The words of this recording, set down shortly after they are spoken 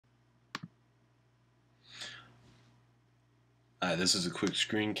This is a quick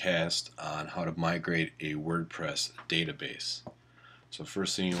screencast on how to migrate a WordPress database. So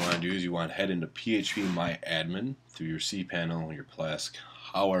first thing you want to do is you want to head into phpMyAdmin through your cPanel, your Plesk,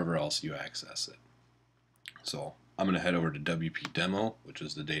 however else you access it. So I'm going to head over to WPDemo, which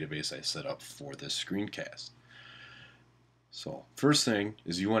is the database I set up for this screencast. So first thing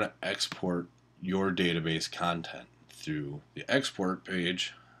is you want to export your database content through the export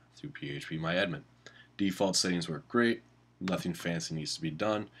page through phpMyAdmin. Default settings work great. Nothing fancy needs to be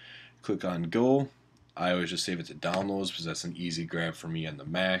done. Click on Go. I always just save it to downloads because that's an easy grab for me on the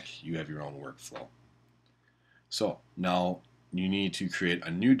Mac. You have your own workflow. So now you need to create a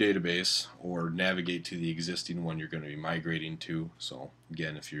new database or navigate to the existing one you're going to be migrating to. So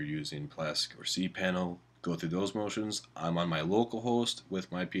again, if you're using Plesk or cPanel, go through those motions. I'm on my local host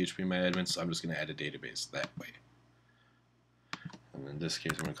with my phpMyAdmin, so I'm just going to add a database that way. And in this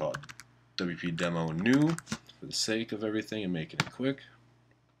case, I'm going to call it WPDemo new for the sake of everything and making it quick.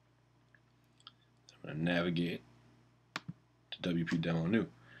 I'm going to navigate to WPDemo new.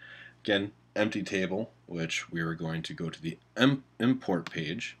 Again, empty table, which we are going to go to the import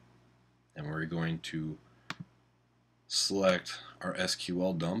page, and we're going to select our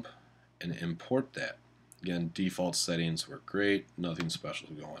SQL dump and import that. Again, default settings work great, nothing special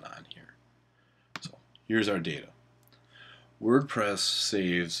going on here. So here's our data. WordPress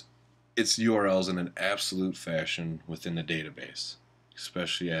saves its URLs in an absolute fashion within the database,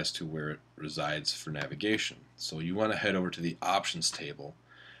 especially as to where it resides for navigation. So you want to head over to the options table,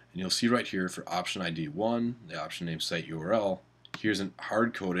 and you'll see right here for option ID 1, the option name site URL, here's an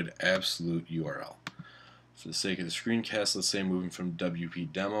hard-coded absolute URL. For the sake of the screencast, let's say I'm moving from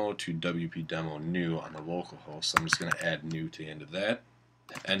WPDemo to WPDemo new on the local host. So I'm just going to add new to the end of that.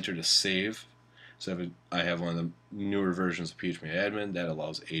 Enter to save. So I have one of the newer versions of phpMyAdmin that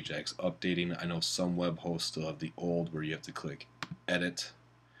allows Ajax updating. I know some web hosts still have the old where you have to click edit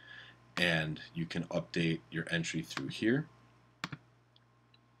and you can update your entry through here.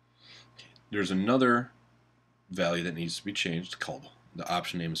 There's another value that needs to be changed called the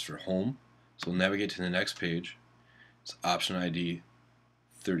option name is for home. So we'll navigate to the next page. It's option ID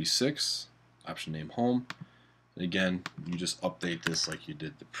 36, option name home. And again, you just update this like you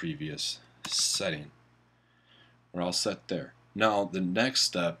did the previous setting. We're all set there. Now the next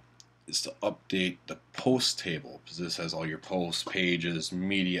step is to update the post table, because this has all your posts, pages,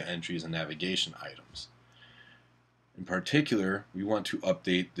 media entries, and navigation items. In particular, we want to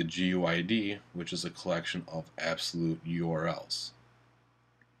update the GUID, which is a collection of absolute URLs.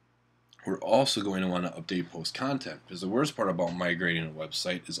 We're also going to want to update post content, because the worst part about migrating a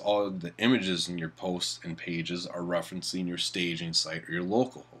website is all of the images in your posts and pages are referencing your staging site or your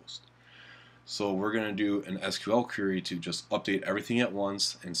local host. So we're going to do an SQL query to just update everything at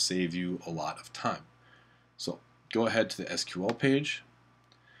once and save you a lot of time. So go ahead to the SQL page,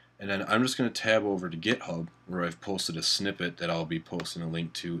 and then I'm just going to tab over to GitHub where I've posted a snippet that I'll be posting a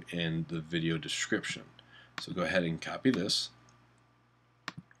link to in the video description. So go ahead and copy this,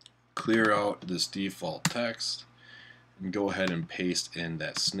 clear out this default text, and go ahead and paste in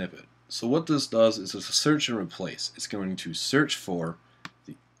that snippet. So what this does is it's a search and replace. It's going to search for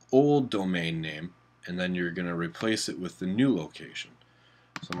the old domain name, and then you're going to replace it with the new location.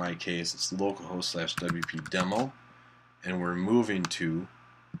 So in my case, it's localhost/WPDemo, and we're moving to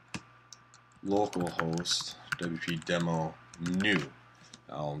localhost WPDemo new.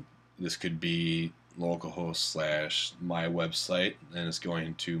 This could be localhost / my website, and it's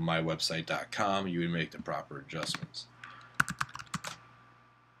going to mywebsite.com. You would make the proper adjustments.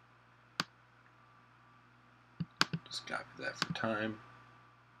 Just copy that for time.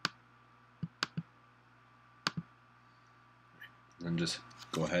 And just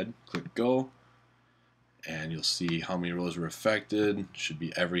go ahead, click go, and you'll see how many rows were affected. Should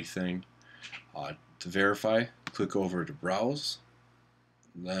be everything. To verify, click over to browse,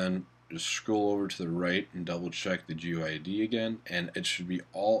 then just scroll over to the right and double check the GUID again, and it should be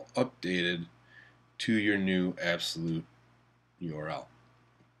all updated to your new absolute URL.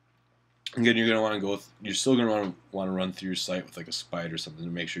 Again, you're going to want to go. You're still going to want to run through your site with like a spider or something to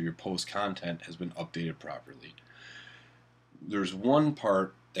make sure your post content has been updated properly. There's one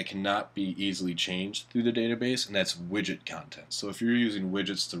part that cannot be easily changed through the database, and that's widget content. So if you're using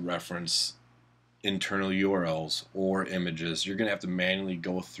widgets to reference internal URLs or images, you're going to have to manually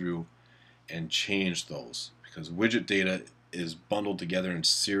go through and change those, because widget data is bundled together and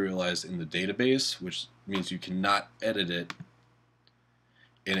serialized in the database, which means you cannot edit it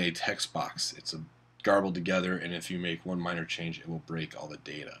in a text box. It's garbled together, and if you make one minor change, it will break all the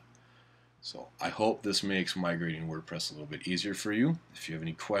data. So I hope this makes migrating WordPress a little bit easier for you. If you have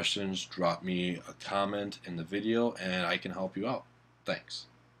any questions, drop me a comment in the video and I can help you out. Thanks.